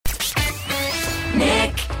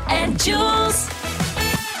and Jules.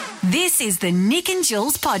 This is the Nick and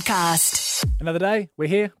Jules podcast. Another day, we're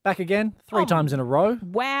here, back again, three times in a row.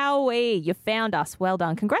 Wowee, you found us. Well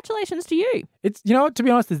done. Congratulations to you. It's, you know what, to be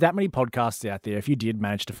honest, there's that many podcasts out there. If you did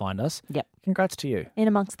manage to find us, Yep. congrats to you. In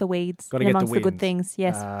amongst the weeds. Gotta in get the amongst the good wins. things,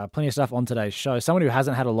 yes. Plenty of stuff on today's show. Someone who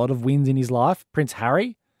hasn't had a lot of wins in his life, Prince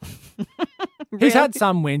Harry. He's had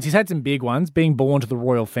some wins. He's had some big ones. Being born to the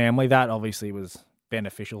royal family, that obviously was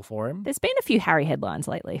beneficial for him. There's been a few Harry headlines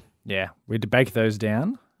lately. Yeah, we had to bake those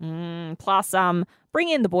down. Plus, bring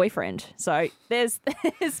in the boyfriend. So there's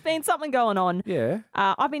been something going on. Yeah.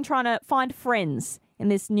 I've been trying to find friends in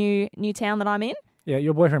this new town that I'm in. Yeah,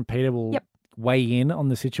 your boyfriend Peter will Yep. weigh in on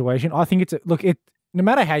the situation. I think no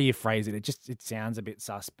matter how you phrase it, it sounds a bit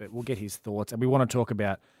sus, but we'll get his thoughts. And we want to talk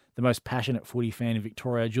about the most passionate footy fan in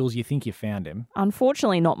Victoria. Jules, you think you found him?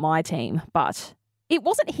 Unfortunately, not my team, but it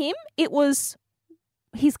wasn't him. It was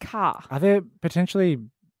his car. Are there potentially,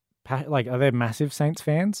 are there massive Saints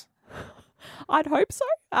fans? I'd hope so.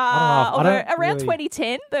 I Although don't around really-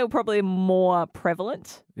 2010, they were probably more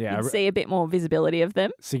prevalent. Yeah, You'd see a bit more visibility of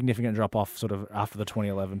them. Significant drop-off sort of after the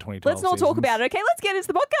 2011, 2012 Let's not talk about it, okay? Let's get into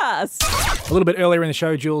the podcast. A little bit earlier in the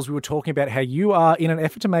show, Jules, we were talking about how you are, in an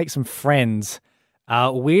effort to make some friends,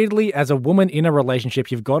 weirdly, as a woman in a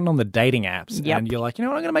relationship, you've gotten on the dating apps Yep. and you're like, you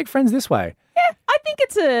know what, I'm going to make friends this way. I think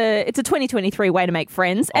it's a 2023 way to make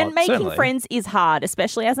friends, and making certainly. friends is hard,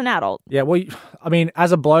 especially as an adult. Yeah, well, I mean,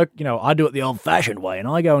 as a bloke, I do it the old-fashioned way, and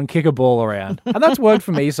I go and kick a ball around. And that's worked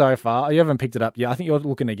for me so far. You haven't picked it up yet. I think you're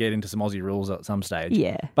looking to get into some Aussie rules at some stage.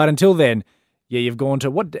 Yeah. But until then, you've gone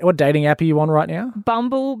to, what dating app are you on right now?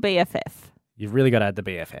 Bumble BFF. You've really got to add the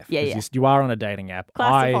BFF. Yeah, 'cause You are on a dating app.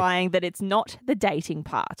 Classifying that it's not the dating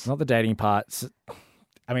part. Not the dating part.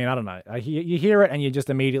 I mean, I don't know. You hear it and you just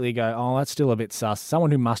immediately go, oh, that's still a bit sus.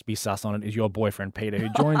 Someone who must be sus on it is your boyfriend, Peter, who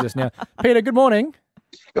joins us now. Peter, good morning.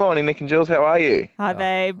 Good morning, Nick and Jules. How are you? Hi,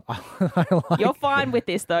 babe. I like- You're fine with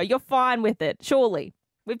this, though. You're fine with it, surely.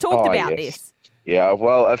 We've talked Oh, about yes. this. Yeah,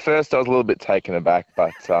 well, at first I was a little bit taken aback,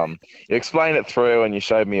 but you explained it through and you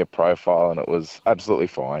showed me a profile and it was absolutely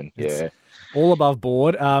fine. Yeah. all above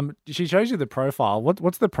board. She shows you the profile.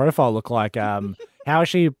 What's the profile look like? How is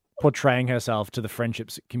she portraying herself to the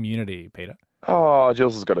friendships community, Peter? Oh,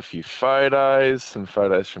 Jules has got a few photos, some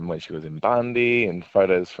photos from when she was in Bundy and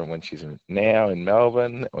photos from when she's now in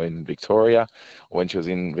Melbourne or in Victoria, or when she was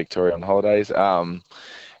in Victoria on holidays.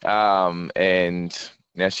 And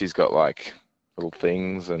now she's got like little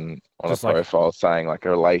things and on Just a like- profile saying like a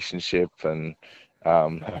relationship and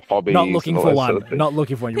her hobbies. Not looking and all for that one. sort of thing. Not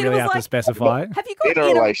looking for one. You Peter really was have to like, specify. Have you got In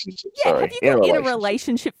a relationship, Yeah, sorry. have you got in in a a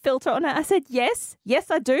relationship filter on it? I said, yes,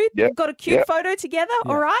 I do. Yep, You've got a cute yep. photo together.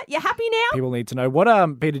 Yeah. All right. You're happy now? People need to know what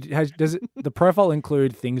Peter does. The profile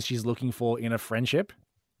include things she's looking for in a friendship?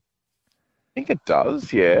 I think it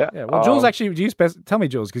does, yeah. Yeah. Well, Jules, actually, do you tell me,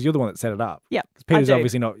 Jules, because you're the one that set it up. Yep. 'Cause Peter's I do.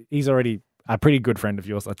 obviously not. He's already a pretty good friend of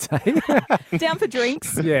yours, I'd say. Down for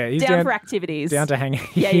drinks. Yeah, he's down for activities. down to hang.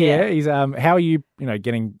 Yeah. He's how are you?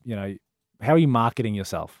 Getting. How are you marketing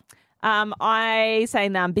yourself? I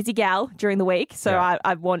saying that I'm busy gal during the week, so Yeah.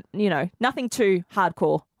 I want nothing too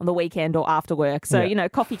hardcore on the weekend or after work. So Yeah.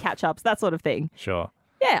 coffee catch ups, that sort of thing. Sure.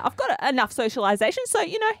 Yeah, I've got enough socialisation. So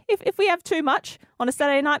if we have too much on a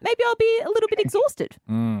Saturday night, maybe I'll be a little bit exhausted.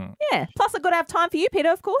 Yeah. Plus, I've got to have time for you, Peter,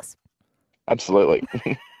 of course. Absolutely.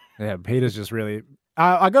 Yeah, Peter's just really.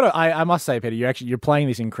 I must say, Peter, you're playing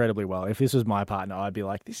this incredibly well. If this was my partner, I'd be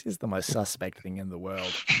like, this is the most suspect thing in the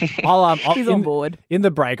world. He's on board. In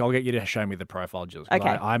the break, I'll get you to show me the profile, Jules. 'Cause Okay.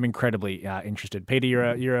 I'm incredibly interested. Peter,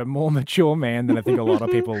 you're a more mature man than I think a lot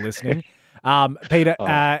of people listening. Peter,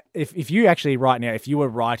 if you actually right now, if you were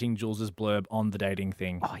writing Jules's blurb on the dating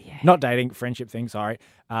thing, Oh, yeah. not dating, friendship thing, sorry,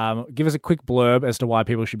 give us a quick blurb as to why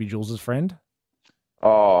people should be Jules's friend.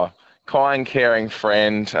 Oh, kind, caring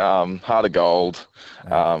friend, heart of gold,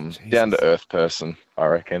 down to earth person, I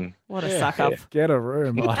reckon. What a suck up. Get a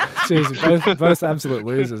room. Jeez, both absolute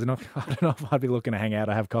losers. I don't know if I'd be looking to hang out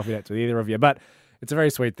or have coffee dates with either of you, but it's a very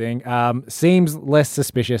sweet thing. Seems less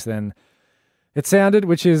suspicious than it sounded,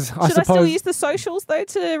 which is, I Should suppose, I still use the socials, though,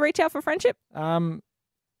 to reach out for friendship?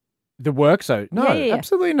 the work. So, no, Yeah.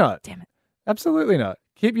 absolutely not. Damn it. Absolutely not.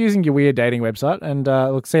 Keep using your weird dating website and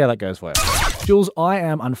look, see how that goes for you. Jules, I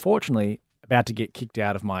am unfortunately about to get kicked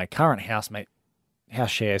out of my current house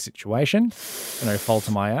share situation. No fault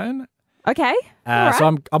of my own. Okay. All right. So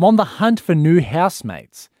I'm on the hunt for new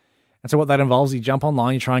housemates. And so what that involves, you jump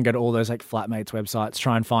online, you try and go to all those like flatmates websites,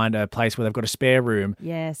 try and find a place where they've got a spare room.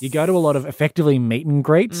 Yes. You go to a lot of effectively meet and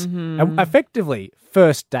greets, and effectively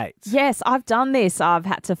first dates. Yes, I've done this. I've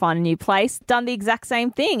had to find a new place, done the exact same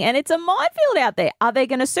thing, and it's a minefield out there. Are they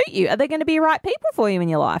going to suit you? Are they going to be the right people for you in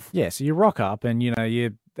your life? Yeah, so you rock up and,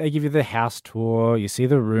 they give you the house tour, you see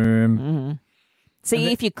the room.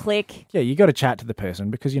 See if you click. Yeah, you got to chat to the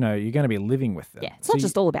person because, you're going to be living with them. Yeah, it's not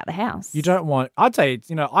just all about the house. You don't want, I'd say,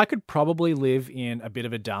 I could probably live in a bit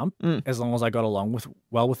of a dump as long as I got along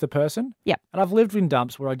well with the person. Yep. And I've lived in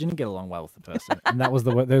dumps where I didn't get along well with the person. And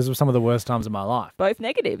those were some of the worst times of my life. Both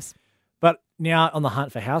negatives. But now on the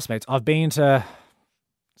hunt for housemates, I've been to,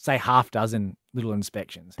 say, half dozen little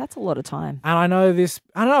inspections. That's a lot of time. And I know it's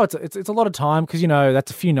a lot of time because,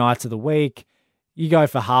 that's a few nights of the week. You go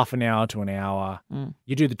for half an hour to an hour.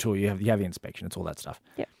 You do the tour. You have the inspection. It's all that stuff.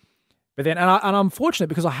 Yep. But then, and I'm fortunate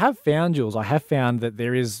because I have found, Jules, that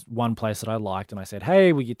there is one place that I liked, and I said,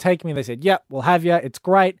 "Hey, will you take me?" And they said, "Yep, we'll have you. It's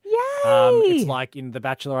great." Yay! It's like in The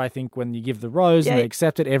Bachelor, I think, when you give the rose and they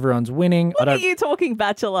accept it, everyone's winning. Look at you talking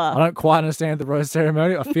Bachelor. I don't quite understand the rose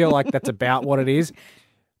ceremony. I feel like that's about what it is,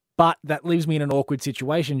 but that leaves me in an awkward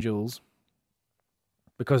situation, Jules,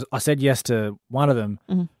 because I said yes to one of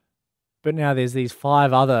them. But now there's these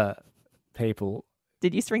 5 other people.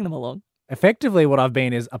 Did you string them along? Effectively, what I've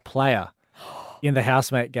been is a player in the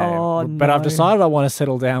housemate game. Oh, but I've no. decided I want to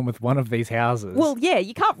settle down with one of these houses. Well, yeah,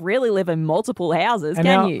 you can't really live in multiple houses, and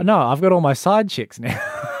can now, you? No, I've got all my side chicks now.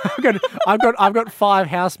 I've got 5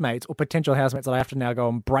 housemates or potential housemates that I have to now go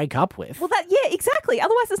and break up with. Well, exactly.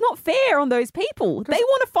 Otherwise, it's not fair on those people. They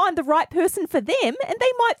want to find the right person for them, and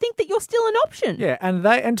they might think that you're still an option. Yeah,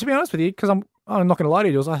 and to be honest with you, because I'm not going to lie to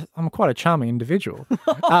you, Jules, I'm quite a charming individual.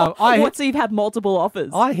 So you've had multiple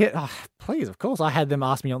offers? Please, of course. I had them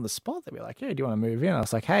ask me on the spot. They'd be like, "Yeah, do you want to move in?" I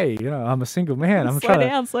was like, "Hey, I'm a single man. I'm slow trying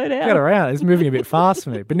down. to get around. It's moving a bit fast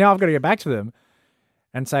for me." But now I've got to get back to them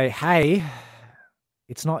and say, "Hey,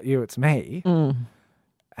 it's not you, it's me." And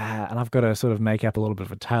I've got to sort of make up a little bit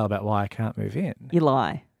of a tale about why I can't move in. You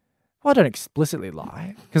lie. Well, I don't explicitly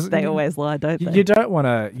lie because They always lie, don't they? You don't want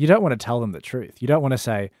to tell them the truth. You don't want to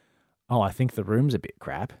say, "Oh, I think the room's a bit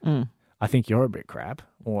crap. I think you're a bit crap."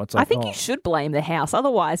 Or it's like, I think you should blame the house.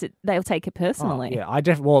 Otherwise, they'll take it personally.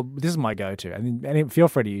 Well, this is my go-to. And feel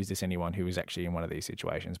free to use this anyone who is actually in one of these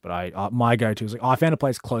situations. But my go-to is like, I found a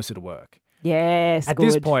place closer to work. Yes, At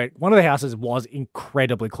this point, one of the houses was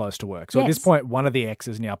incredibly close to work. So at this point, one of the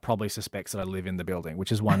exes now probably suspects that I live in the building,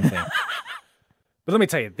 which is one thing. But let me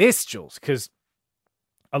tell you this, Jules, because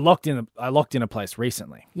I locked in a place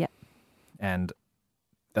recently. Yeah. And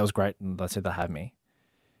that was great. And they said they'll have me.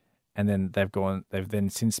 And then they've then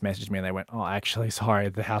since messaged me and they went, "Oh, actually, sorry,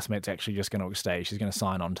 the housemate's actually just going to stay. She's going to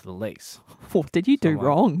sign on to the lease." What did you do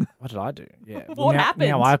wrong? What did I do? Yeah. What happened?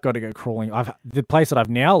 Now I've got to go crawling. The place that I've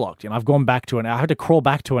now locked in, I've gone back to I had to crawl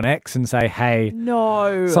back to an ex and say, "Hey,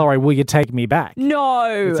 no. Sorry, will you take me back?"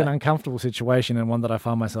 No. It's an uncomfortable situation and one that I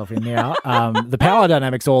find myself in now. The power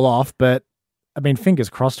dynamic's all off, but fingers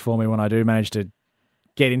crossed for me when I do manage to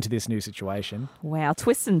get into this new situation. Wow,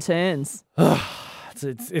 twists and turns.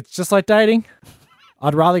 It's just like dating.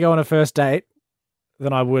 I'd rather go on a first date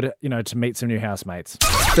than I would, to meet some new housemates.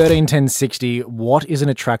 131060, what is an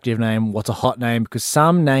attractive name? What's a hot name? Because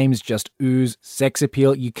some names just ooze sex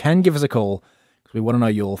appeal. You can give us a call because we want to know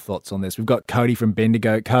your thoughts on this. We've got Cody from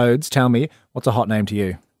Bendigo. Codes, tell me, what's a hot name to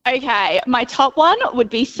you? Okay, my top one would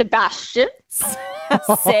be Sebastian.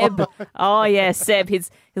 Seb. Oh, yeah, Seb. He's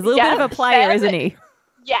a little bit of a player, Seb. isn't he?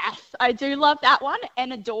 Yes, I do love that one.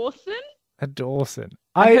 And a Dawson. A Dawson.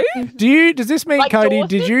 Does this mean, Like Cody, Dawson?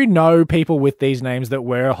 did you know people with these names that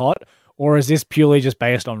were hot, or is this purely just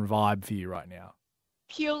based on vibe for you right now?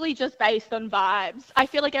 Purely just based on vibes. I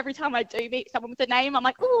feel like every time I do meet someone with a name, I'm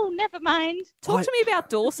like, oh, never mind. Talk to me about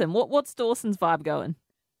Dawson. What's Dawson's vibe going?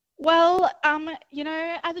 Well,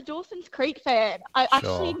 as a Dawson's Creek fan, I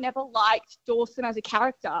actually never liked Dawson as a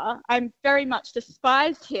character. I very much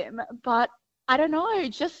despised him, but I don't know,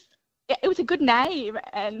 it was a good name,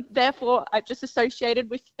 and therefore I've just associated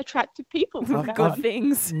with attractive people. Good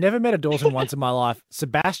things. Never met a Dawson once in my life.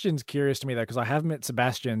 Sebastian's curious to me, though, because I have met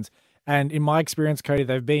Sebastians, and in my experience, Cody,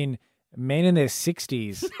 they've been men in their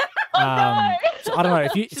 60s. No. So I don't know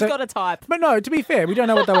if you. She's got a type. But no, to be fair, we don't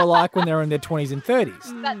know what they were like when they were in their 20s and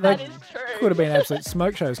 30s. That is true. Could have been absolute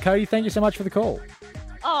smoke shows. Cody, thank you so much for the call.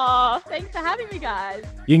 Oh, thanks for having me, guys.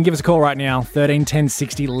 You can give us a call right now,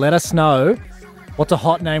 131060. Let us know what's a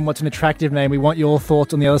hot name, what's an attractive name. We want your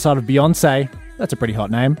thoughts on the other side of Beyonce. That's a pretty hot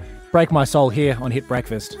name. Break My Soul here on Hit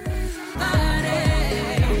Breakfast.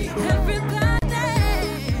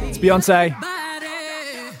 It's Beyonce.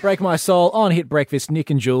 Break My Soul on Hit Breakfast. Nick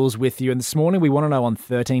and Jules with you. And this morning we want to know on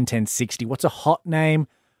 131060, what's a hot name?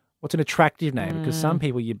 What's an attractive name? Because some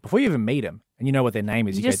people, before you even meet them and you know what their name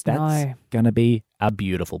is, you go, just that's know. going to be a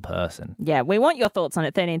beautiful person. Yeah, we want your thoughts on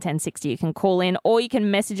it. 131060. You can call in or you can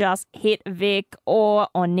message us, Hit Vic, or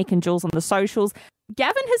on Nick and Jules on the socials.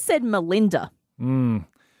 Gavin has said Melinda.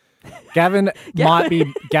 Gavin might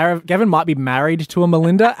be married to a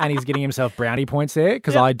Melinda and he's getting himself brownie points there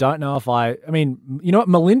because I don't know if I mean, you know what?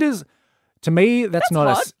 Melinda's, to me, that's not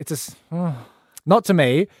hot. not to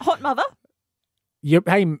me. Hot mother? You're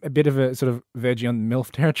paying a bit of a sort of verging on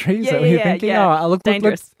MILF territory. Is Yeah, that what you're yeah, thinking? yeah. All right, look,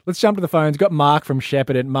 Dangerous. let's jump to the phones. Got Mark from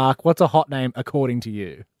Shepparton. Mark, what's a hot name according to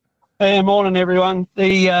you? Hey, morning, everyone.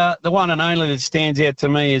 The one and only that stands out to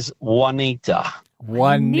me is Juanita.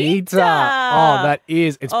 Juanita. Oh, that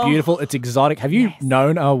is. It's beautiful. It's exotic. Have you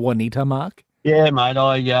known a Juanita, Mark? Yeah,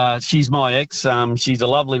 mate. She's my ex. She's a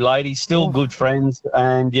lovely lady, still good friends,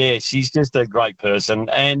 and yeah, she's just a great person,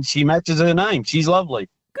 and she matches her name. She's lovely.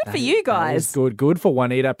 Good for you guys. Good for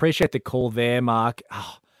Juanita. Appreciate the call there, Mark.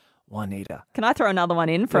 Oh, Juanita. Can I throw another one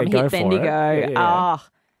in from go Hit for it. Bendigo? Yeah.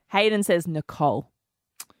 Hayden says Nicole.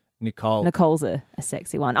 Nicole. Nicole's a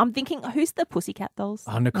sexy one. I'm thinking, who's the Pussycat Dolls?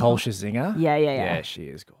 Oh, Nicole Scherzinger. Yeah. Yeah, she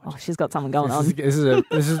is gorgeous. Oh, she's got something going on.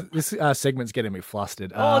 This segment's getting me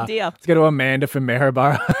flustered. Oh, dear. Let's go to Amanda from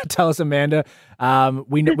Maryborough. Tell us, Amanda.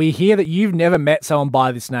 We hear that you've never met someone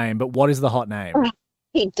by this name, but what is the hot name?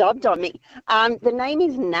 He dobbed on me. The name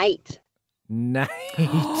is Nate. Nate.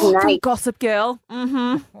 Nate. Gossip Girl.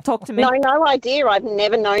 Mm-hmm. Talk to me. No idea. I've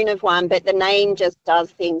never known of one, but the name just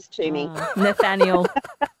does things to me. Nathaniel.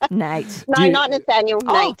 Nate. No, not Nathaniel.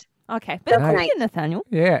 Nate. Okay. But it could Nate. be Nathaniel.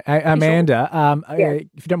 Yeah, Amanda.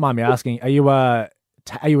 If you don't mind me asking, are you a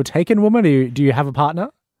taken woman? Do you have a partner?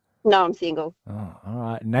 No, I'm single. Oh, all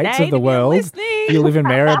right. Nates Nate, of the if you're world. listening. If you live in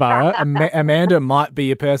Maryborough, Amanda might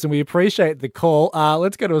be a person. We appreciate the call.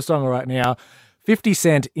 Let's go to a song right now. 50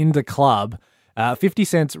 Cent in the club. 50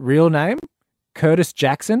 Cent's real name, Curtis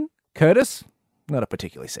Jackson. Curtis, not a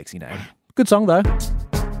particularly sexy name. Good song, though.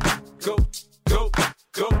 Go, go,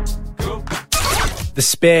 go, go. The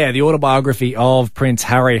Spare, the autobiography of Prince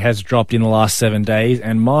Harry, has dropped in the last 7 days.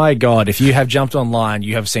 And my God, if you have jumped online,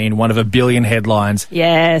 you have seen one of a billion headlines.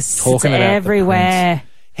 Yes. Talking it's about everywhere.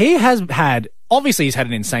 He has had, obviously he's had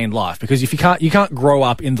an insane life because if you can't grow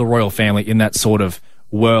up in the royal family in that sort of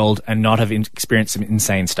world and not have experienced some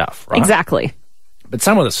insane stuff, right? Exactly. But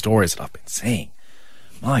some of the stories that I've been seeing,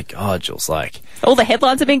 my God, Jules, like All the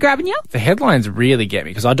headlines have been grabbing you? the headlines really get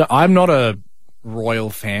me because I'm not a royal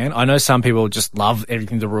fan. I know some people just love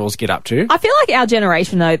everything the royals get up to. I feel like our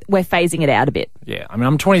generation, though, we're phasing it out a bit. Yeah, I mean,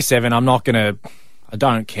 I'm 27. I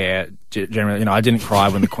don't care. Generally, I didn't cry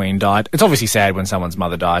when the Queen died. It's obviously sad when someone's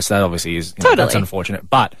mother dies. So that obviously is that's Totally. unfortunate.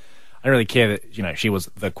 But I don't really care that she was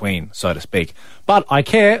the Queen, so to speak. But I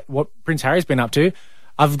care what Prince Harry's been up to.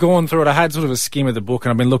 I've gone through it. I had sort of a skim of the book,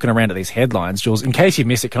 and I've been looking around at these headlines. Jules, in case you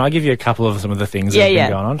missed it, can I give you a couple of some of the things that have been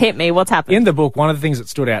going on? Hit me. What's happening? In the book, one of the things that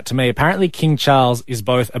stood out to me, apparently King Charles is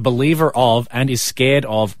both a believer of and is scared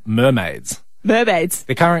of mermaids. Mermaids.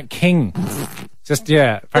 The current king.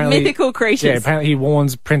 The mythical creatures. Yeah, apparently he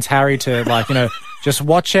warns Prince Harry to, just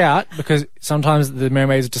watch out because sometimes the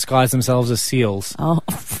mermaids disguise themselves as seals. Oh,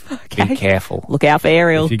 okay. Be careful. Look out for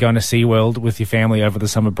Ariel. If you're going to SeaWorld with your family over the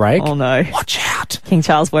summer break, Oh, no. watch out. King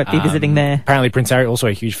Charles won't be visiting there. Apparently Prince Harry also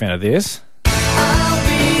a huge fan of this.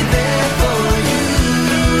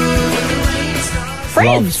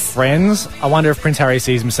 Friends. Loves Friends. I wonder if Prince Harry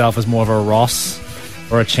sees himself as more of a Ross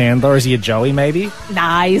or a Chandler. Is he a Joey maybe?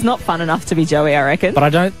 Nah, he's not fun enough to be Joey, I reckon.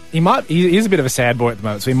 But he is a bit of a sad boy at the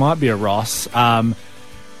moment, so he might be a Ross.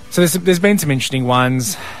 So there's been some interesting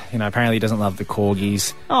ones. Apparently he doesn't love the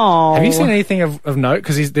corgis. Oh. Have you seen anything of note?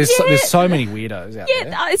 Because there's so many weirdos out there.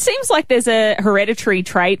 Yeah, it seems like there's a hereditary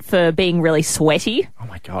trait for being really sweaty, Oh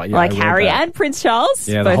my God. Yeah, like I read Harry that. and Prince Charles.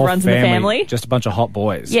 Yeah, the both whole runs in the family. Just a bunch of hot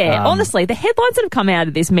boys. Yeah, honestly, the headlines that have come out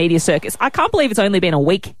of this media circus, I can't believe it's only been a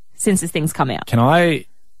week since this thing's come out.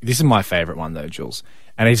 This is my favourite one though, Jules.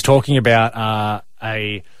 And he's talking about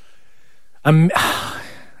a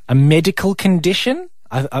medical condition.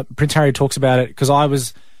 Prince Harry talks about it because I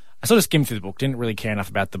sort of skimmed through the book, didn't really care enough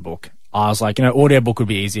about the book. I was like, audiobook would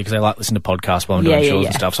be easy because I like listening to podcasts while I'm doing shows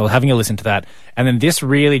and stuff. So I was having a listen to that. And then this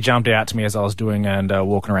really jumped out to me as I was doing and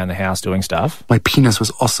walking around the house doing stuff. My penis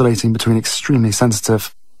was oscillating between extremely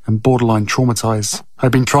sensitive and borderline traumatized.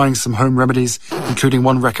 I'd been trying some home remedies, including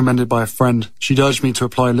one recommended by a friend. She'd urged me to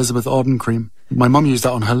apply Elizabeth Arden cream. My mum used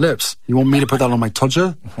that on her lips. You want me to put that on my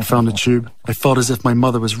todger? I found a tube. I felt as if my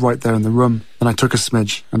mother was right there in the room. Then I took a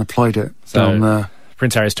smidge and applied it down there.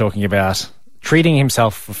 Prince Harry's talking about treating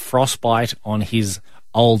himself for frostbite on his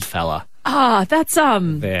old fella. Ah, that's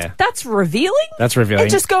There. that's revealing. That's revealing.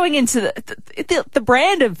 And just going into the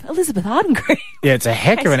brand of Elizabeth Arden cream. Yeah, it's a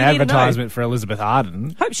heck of Case an you need to know. advertisement for Elizabeth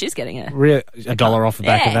Arden. Hope she's getting it. $1 off the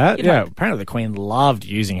back of Yeah, that. you'd Yeah, hope. apparently the Queen loved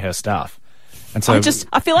using her stuff. And so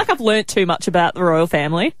I feel like I've learnt too much about the royal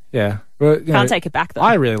family. yeah. Well, you know, Can't take it back though.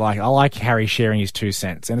 I like Harry sharing his 2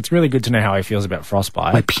 cents, and it's really good to know how he feels about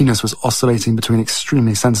frostbite. My penis was oscillating between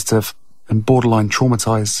extremely sensitive and borderline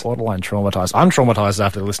traumatized. Borderline traumatized. I'm traumatized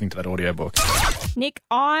after listening to that audiobook. Nick,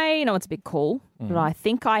 I know it's a big call, Mm. but I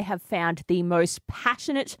think I have found the most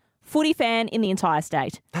passionate footy fan in the entire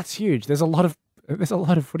state. That's huge. There's a lot of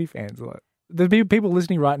footy fans. There'll be people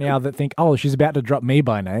listening right now that think, oh, she's about to drop me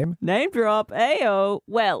by name. Name drop, ayo.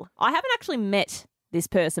 Well, I haven't actually met this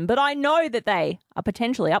person, but I know that they are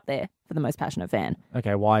potentially up there for the most passionate fan.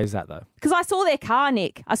 Okay, why is that though? Because I saw their car,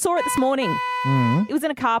 Nick. I saw it this morning. Mm. It was in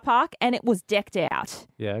a car park and it was decked out.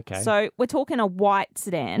 Yeah, okay. So we're talking a white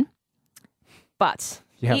sedan, but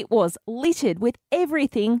Yep. it was littered with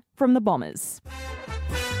everything from the Bombers.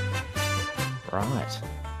 Right.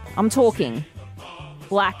 I'm talking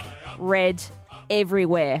black, red,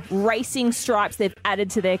 everywhere. Racing stripes they've added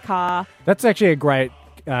to their car. That's actually a great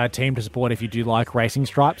team to support if you do like racing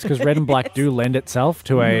stripes, because red and black do lend itself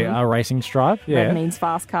to a racing stripe. Yeah. Red means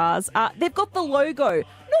fast cars. They've got the logo,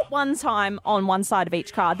 not one time on one side of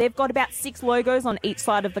each car. They've got about 6 logos on each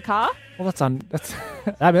side of the car. Well,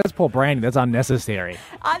 that's poor branding. That's unnecessary.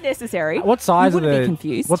 Unnecessary. What size You are wouldn't the be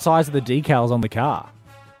confused. What size are the decals on the car?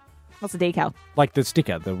 What's the decal? Like the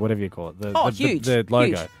sticker, the whatever you call it. Huge. The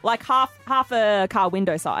logo. Huge. Like half a car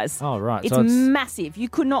window size. Oh, right. It's So it's massive. You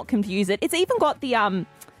could not confuse it. It's even got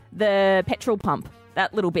the petrol pump,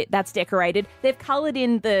 that little bit, that's decorated. They've coloured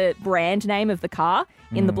in the brand name of the car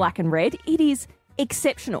in the black and red. It is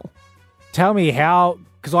exceptional. Tell me how,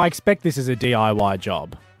 because I expect this is a DIY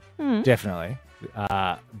job. Definitely.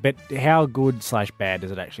 But how good / bad does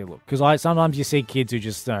it actually look? Because sometimes you see kids who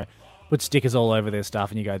just put stickers all over their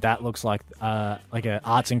stuff and you go, that looks like a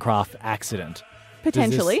arts and craft accident.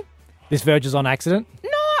 Potentially. This verges on accident? No,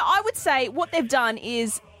 I would say what they've done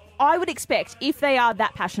is, I would expect if they are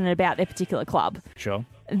that passionate about their particular club, Sure.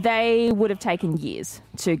 they would have taken years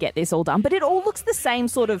to get this all done. But it all looks the same,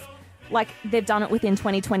 sort of like they've done it within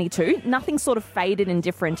 2022. Nothing sort of faded in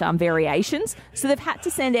different variations. So they've had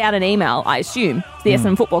to send out an email, I assume, to the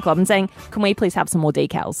Essendon Football Club and saying, can we please have some more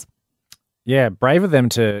decals? Yeah, brave of them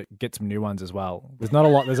to get some new ones as well. There's not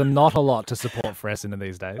a lot to support for Essendon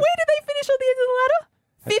these days. Where did they finish on the end of the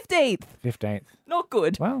ladder? 15th. 15th. Not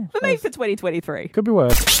good. Well, for me, for 2023. Could be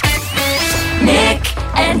worse. Nick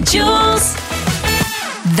and Jules.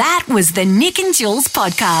 That was the Nick and Jules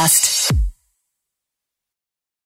podcast.